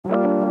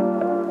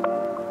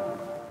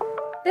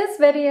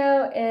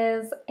video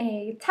is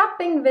a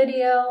tapping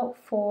video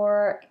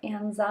for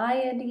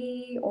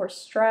anxiety or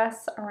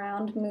stress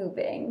around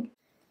moving.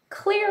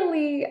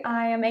 Clearly,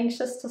 I am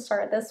anxious to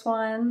start this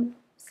one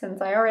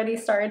since I already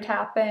started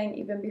tapping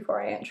even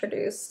before I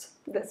introduced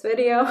this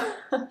video.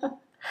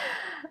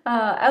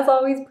 As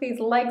always, please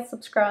like,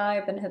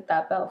 subscribe, and hit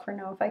that bell for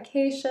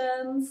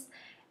notifications.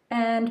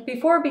 And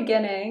before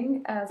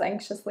beginning, as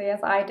anxiously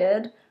as I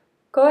did,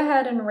 go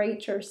ahead and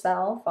rate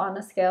yourself on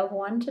a scale of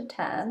 1 to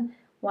 10,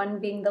 1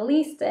 being the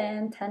least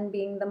and 10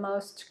 being the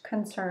most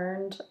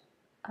concerned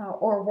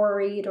or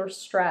worried or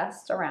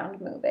stressed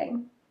around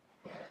moving.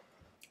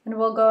 And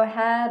we'll go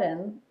ahead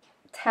and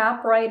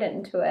tap right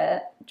into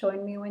it.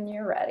 Join me when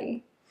you're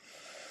ready.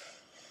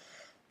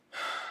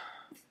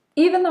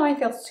 Even though I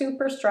feel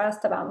super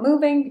stressed about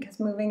moving, because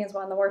moving is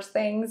one of the worst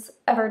things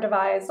ever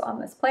devised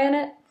on this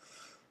planet,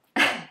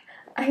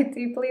 I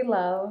deeply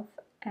love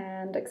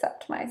and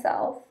accept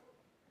myself.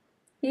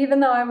 Even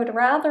though I would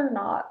rather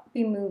not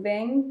be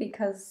moving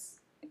because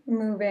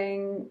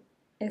moving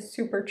is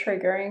super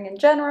triggering in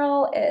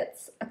general,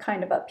 it's a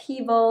kind of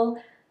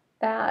upheaval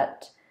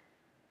that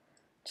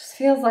just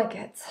feels like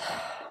it's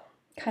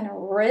kind of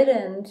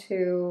written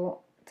to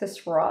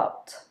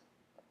disrupt.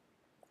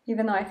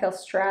 Even though I feel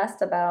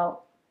stressed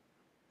about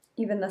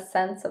even the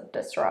sense of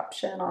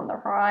disruption on the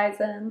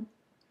horizon,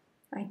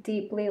 I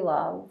deeply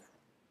love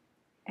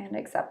and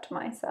accept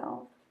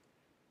myself.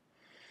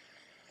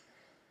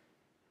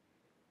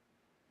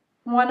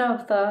 One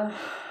of the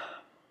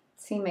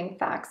seeming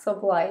facts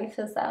of life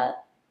is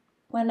that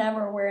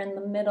whenever we're in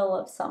the middle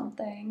of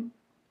something,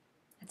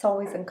 it's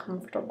always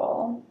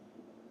uncomfortable.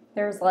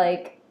 There's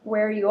like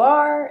where you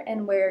are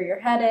and where you're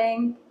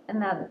heading,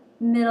 and that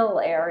middle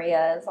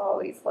area is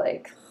always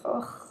like,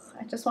 ugh,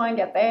 I just want to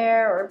get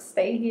there or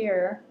stay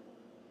here.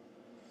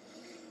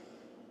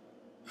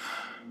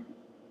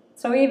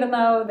 So even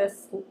though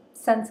this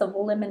sense of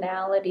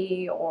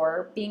liminality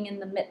or being in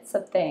the midst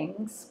of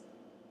things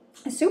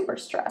is super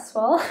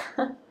stressful,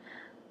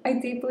 I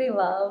deeply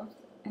love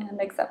and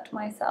accept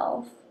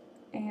myself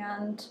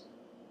and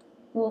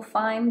will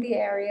find the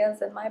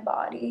areas in my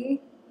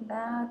body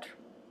that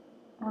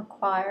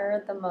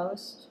require the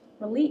most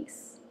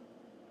release.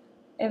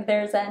 If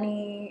there's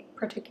any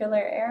particular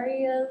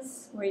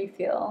areas where you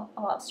feel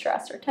a lot of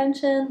stress or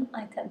tension,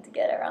 I tend to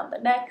get around the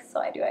neck,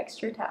 so I do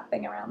extra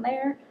tapping around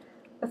there.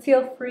 But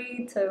feel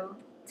free to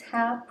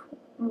tap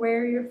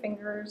where your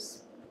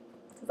fingers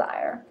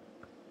desire.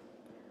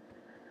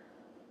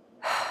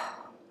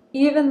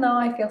 Even though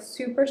I feel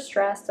super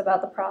stressed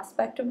about the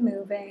prospect of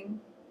moving,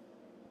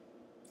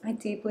 I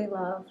deeply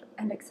love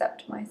and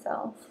accept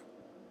myself.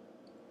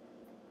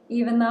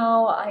 Even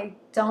though I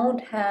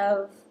don't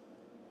have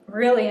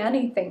really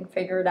anything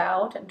figured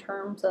out in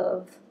terms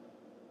of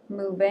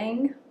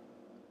moving,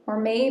 or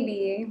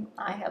maybe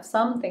I have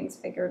some things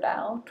figured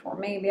out, or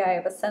maybe I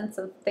have a sense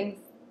of things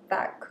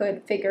that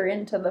could figure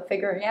into the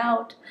figuring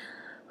out,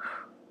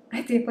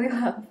 I deeply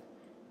love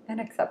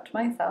and accept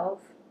myself.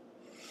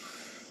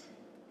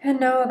 And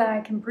know that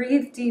I can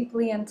breathe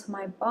deeply into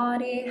my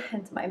body,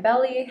 into my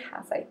belly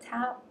as I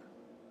tap.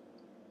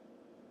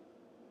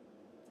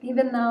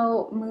 Even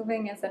though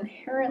moving is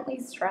inherently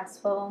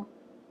stressful,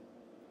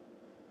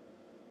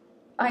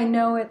 I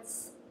know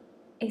it's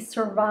a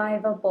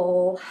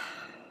survivable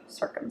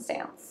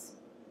circumstance.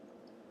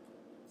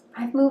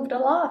 I've moved a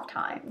lot of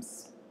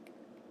times,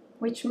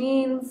 which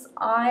means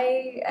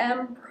I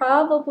am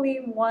probably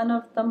one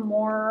of the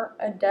more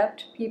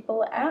adept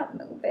people at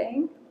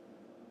moving.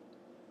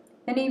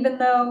 And even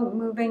though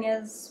moving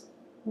is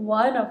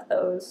one of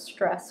those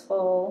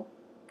stressful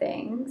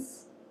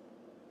things,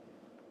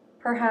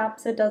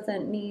 perhaps it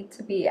doesn't need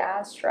to be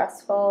as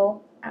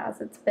stressful as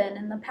it's been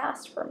in the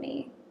past for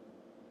me.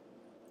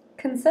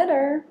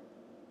 Consider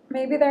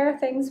maybe there are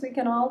things we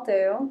can all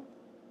do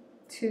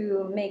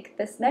to make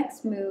this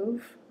next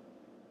move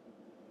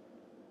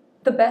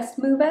the best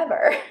move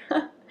ever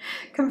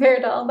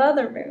compared to all the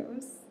other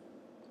moves.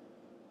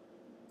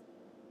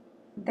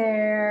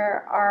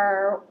 There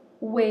are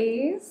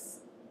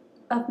ways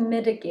of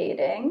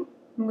mitigating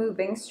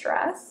moving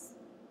stress.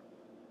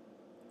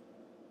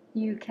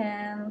 You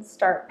can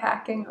start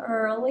packing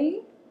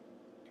early,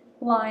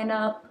 line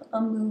up a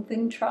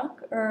moving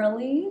truck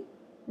early,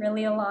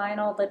 really align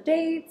all the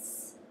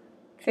dates,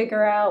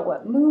 figure out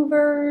what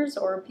movers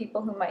or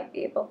people who might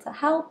be able to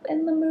help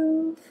in the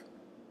move.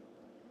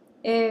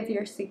 If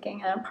you're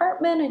seeking an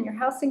apartment and your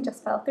housing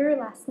just fell through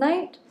last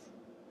night,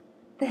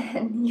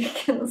 then you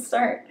can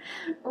start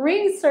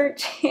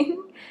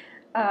researching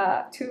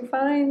to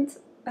find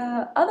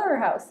other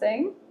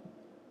housing.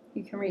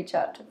 You can reach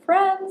out to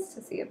friends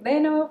to see if they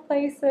know of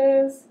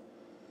places.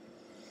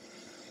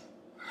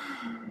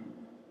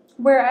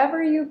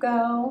 Wherever you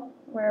go,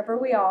 wherever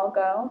we all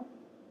go,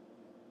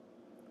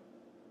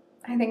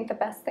 I think the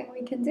best thing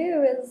we can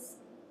do is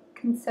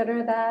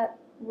consider that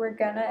we're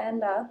gonna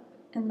end up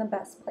in the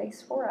best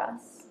place for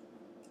us.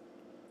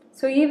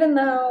 So even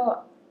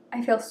though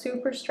I feel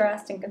super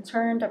stressed and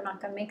concerned I'm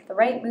not gonna make the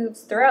right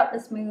moves throughout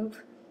this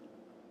move,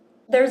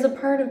 There's a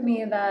part of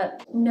me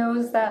that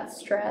knows that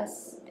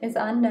stress is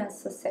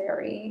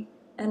unnecessary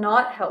and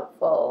not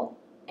helpful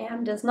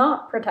and is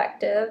not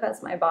protective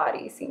as my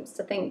body seems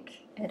to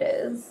think it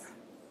is.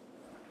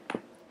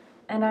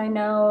 And I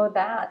know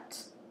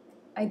that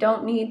I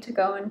don't need to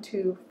go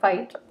into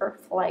fight or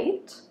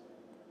flight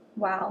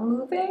while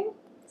moving.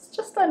 It's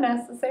just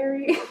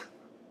unnecessary.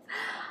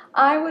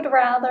 I would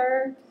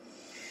rather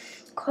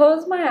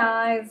close my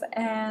eyes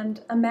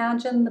and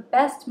imagine the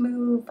best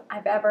move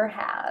I've ever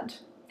had.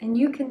 And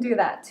you can do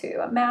that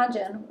too.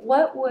 Imagine,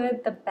 what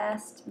would the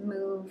best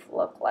move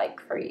look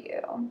like for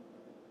you?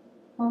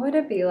 What would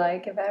it be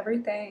like if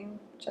everything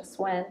just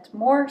went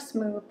more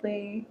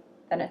smoothly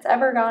than it's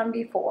ever gone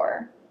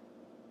before?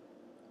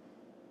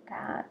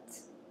 That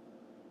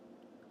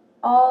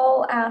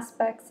all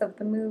aspects of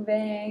the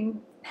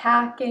moving,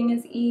 packing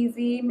is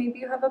easy. Maybe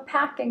you have a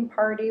packing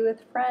party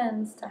with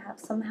friends to have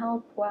some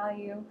help while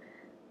you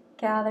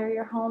gather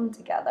your home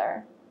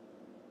together.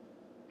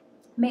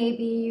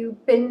 Maybe you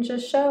binge a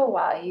show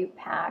while you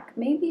pack.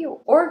 Maybe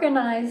you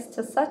organize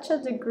to such a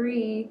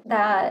degree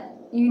that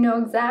you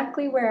know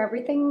exactly where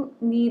everything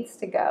needs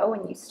to go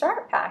when you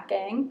start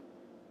packing.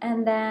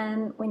 And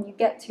then when you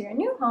get to your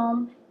new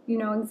home, you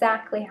know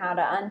exactly how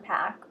to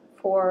unpack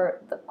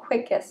for the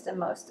quickest and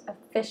most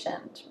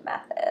efficient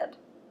method.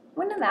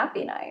 Wouldn't that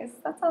be nice?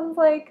 That sounds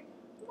like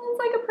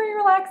a pretty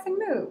relaxing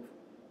move.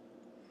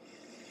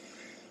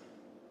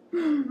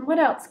 What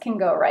else can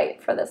go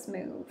right for this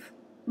move?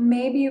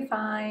 Maybe you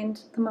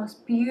find the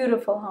most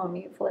beautiful home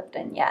you've lived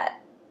in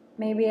yet.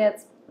 Maybe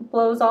it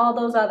blows all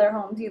those other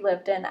homes you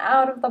lived in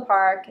out of the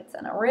park. It's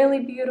in a really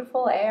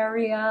beautiful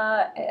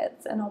area.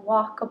 It's in a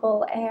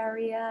walkable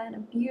area in a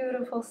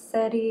beautiful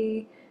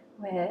city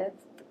with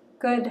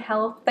good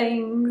health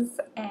things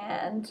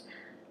and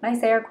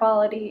nice air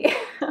quality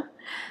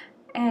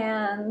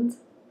and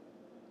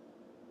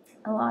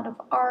a lot of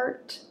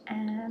art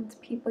and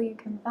people you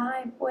can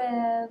vibe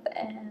with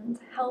and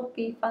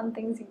healthy, fun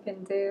things you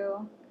can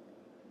do.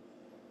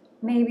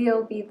 Maybe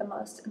it'll be the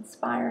most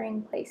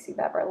inspiring place you've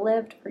ever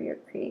lived for your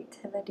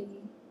creativity.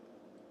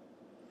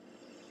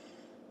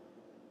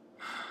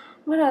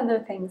 What other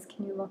things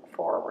can you look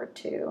forward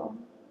to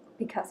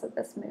because of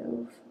this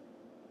move?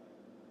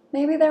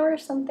 Maybe there were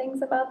some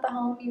things about the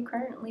home you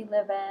currently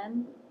live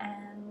in,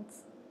 and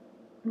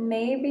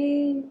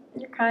maybe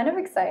you're kind of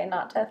excited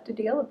not to have to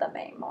deal with them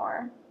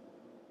anymore.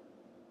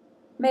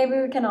 Maybe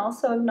we can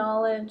also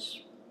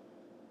acknowledge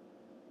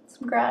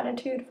some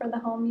gratitude for the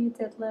home you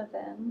did live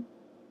in.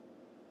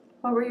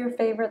 What were your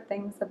favorite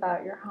things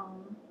about your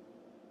home?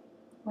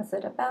 Was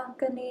it a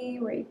balcony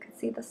where you could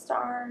see the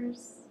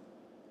stars?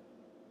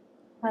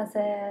 Was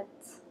it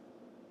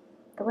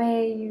the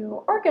way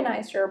you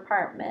organized your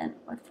apartment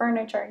with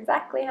furniture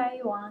exactly how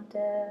you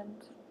wanted?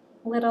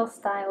 Little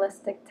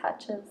stylistic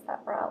touches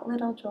that brought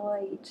little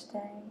joy each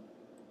day.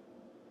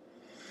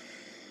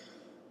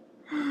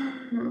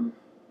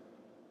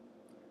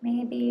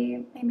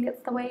 Maybe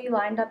it's the way you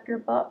lined up your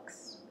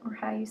books or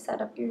how you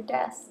set up your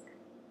desk.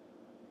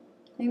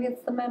 Maybe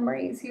it's the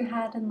memories you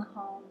had in the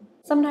home.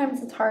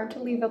 Sometimes it's hard to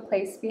leave a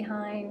place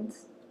behind.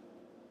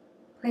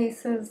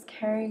 Places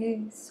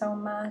carry so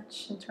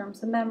much in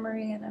terms of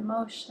memory and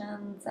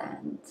emotions,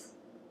 and it's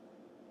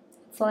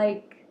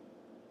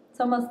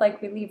almost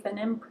like we leave an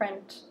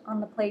imprint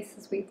on the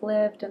places we've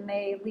lived and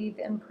they leave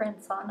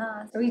imprints on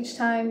us. So each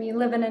time you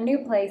live in a new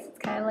place, it's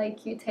kind of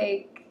like you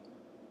take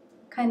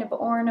kind of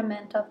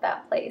ornament of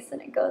that place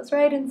and it goes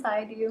right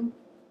inside you,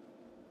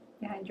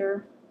 behind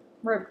your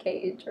rib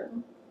cage or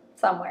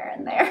somewhere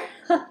in there.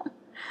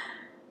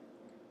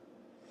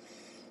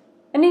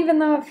 And even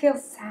though it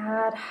feels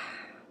sad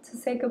to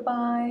say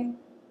goodbye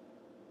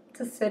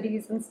to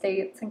cities and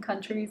states and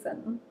countries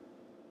and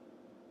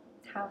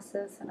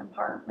houses and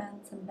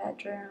apartments and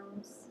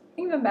bedrooms,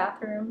 even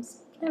bathrooms.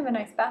 I have a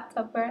nice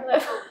bathtub where I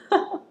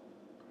live.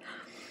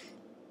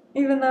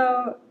 Even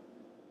though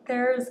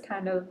there is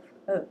kind of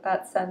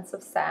that sense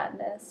of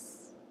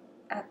sadness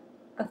at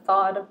the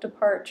thought of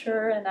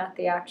departure and at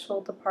the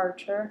actual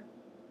departure,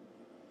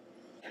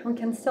 we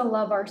can still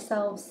love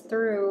ourselves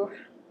through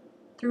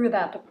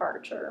that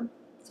departure.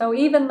 So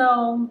even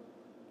though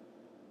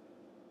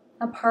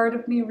a part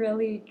of me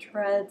really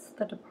dreads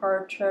the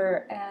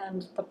departure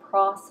and the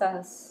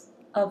process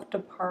of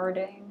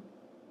departing,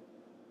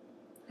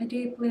 I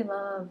deeply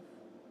love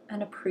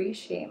and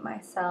appreciate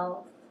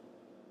myself.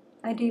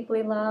 I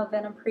deeply love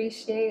and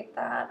appreciate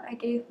that I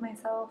gave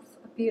myself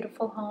a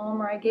beautiful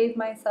home, or I gave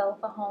myself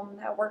a home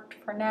that worked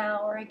for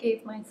now, or I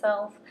gave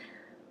myself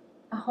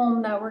a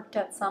home that worked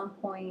at some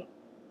point.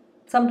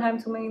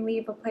 Sometimes when we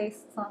leave a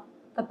place, it's not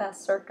the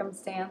best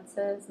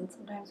circumstances, and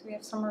sometimes we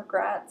have some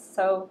regrets.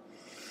 So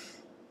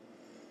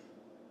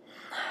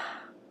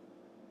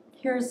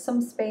here's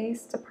some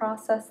space to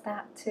process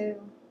that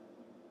too.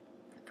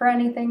 For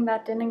anything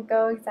that didn't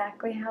go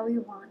exactly how we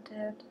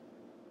wanted,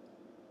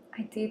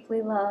 I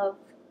deeply love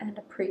and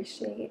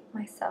appreciate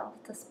myself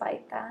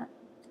despite that.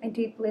 I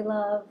deeply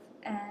love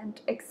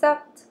and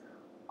accept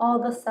all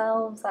the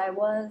selves I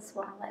was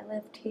while I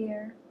lived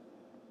here.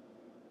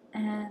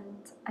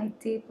 And I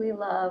deeply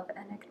love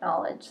and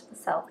acknowledge the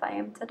self I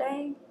am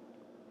today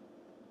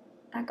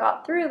that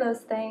got through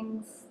those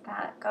things,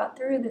 that got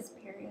through this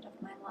period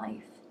of my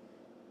life,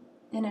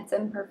 and its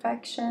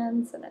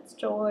imperfections and its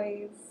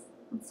joys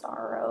and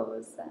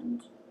sorrows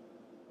and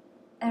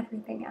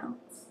everything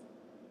else.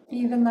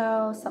 Even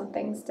though some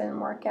things didn't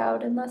work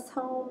out in this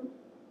home,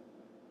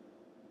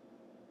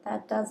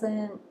 that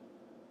doesn't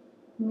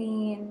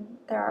mean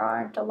there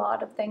aren't a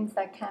lot of things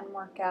that can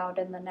work out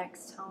in the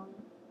next home.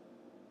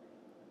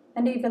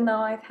 And even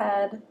though I've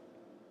had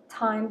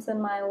times in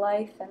my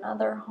life and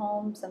other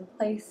homes and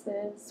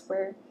places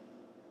where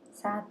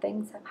sad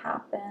things have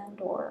happened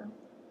or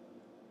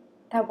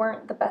that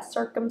weren't the best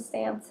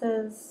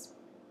circumstances,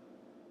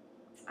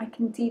 I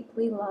can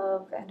deeply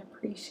love and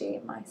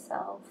appreciate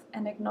myself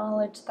and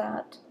acknowledge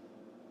that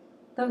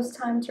those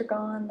times are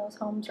gone, those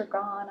homes are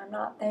gone, I'm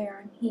not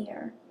there, I'm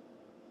here.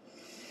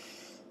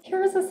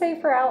 Here's a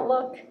safer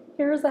outlook,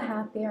 here's a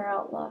happier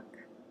outlook.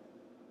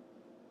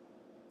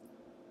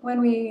 When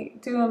we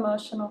do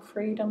emotional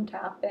freedom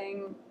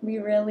tapping, we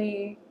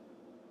really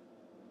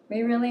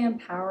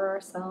empower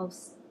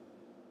ourselves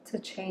to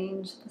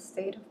change the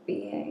state of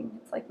being.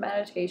 It's like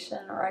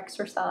meditation or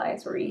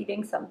exercise or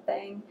eating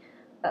something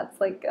that's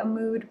like a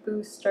mood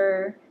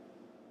booster.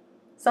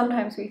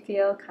 Sometimes we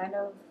feel kind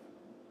of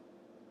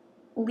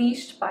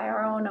leashed by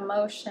our own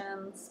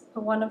emotions,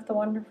 but one of the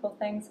wonderful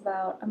things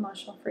about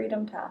emotional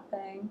freedom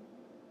tapping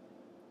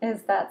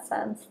is that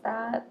sense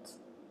that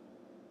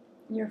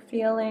your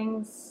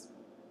feelings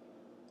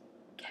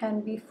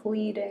can be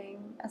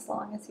fleeting as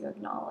long as you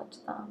acknowledge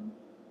them.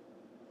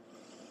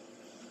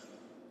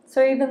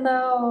 So even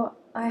though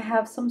I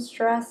have some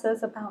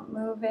stresses about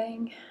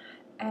moving,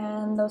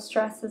 and those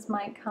stresses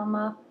might come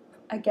up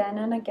again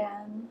and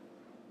again,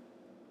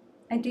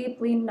 I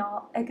deeply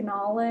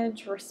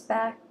acknowledge,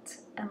 respect,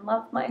 and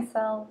love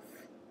myself,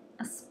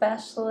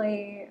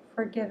 especially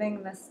for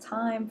giving this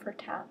time for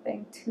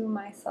tapping to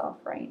myself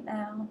right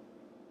now.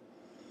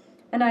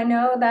 And I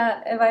know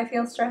that if I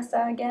feel stressed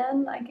out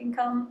again, I can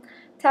come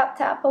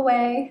tap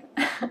away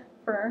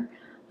for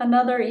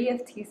another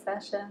EFT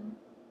session.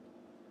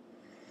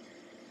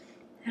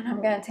 And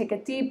I'm going to take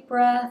a deep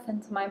breath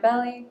into my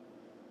belly.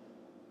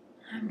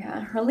 I'm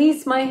going to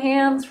release my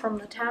hands from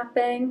the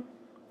tapping.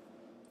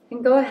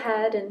 And go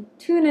ahead and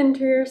tune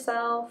into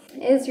yourself.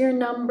 Is your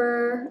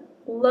number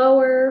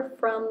lower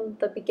from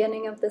the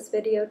beginning of this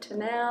video to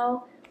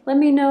now? Let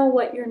me know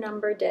what your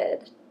number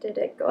did. Did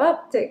it go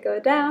up? Did it go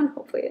down?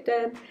 Hopefully it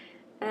did.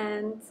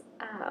 And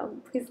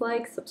please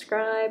like,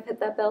 subscribe, hit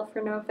that bell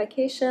for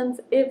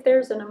notifications. If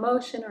there's an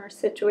emotion or a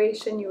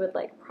situation you would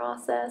like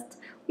processed,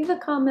 leave a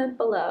comment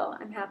below.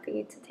 I'm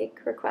happy to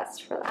take requests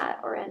for that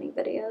or any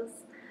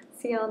videos.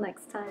 See y'all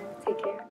next time. Take care.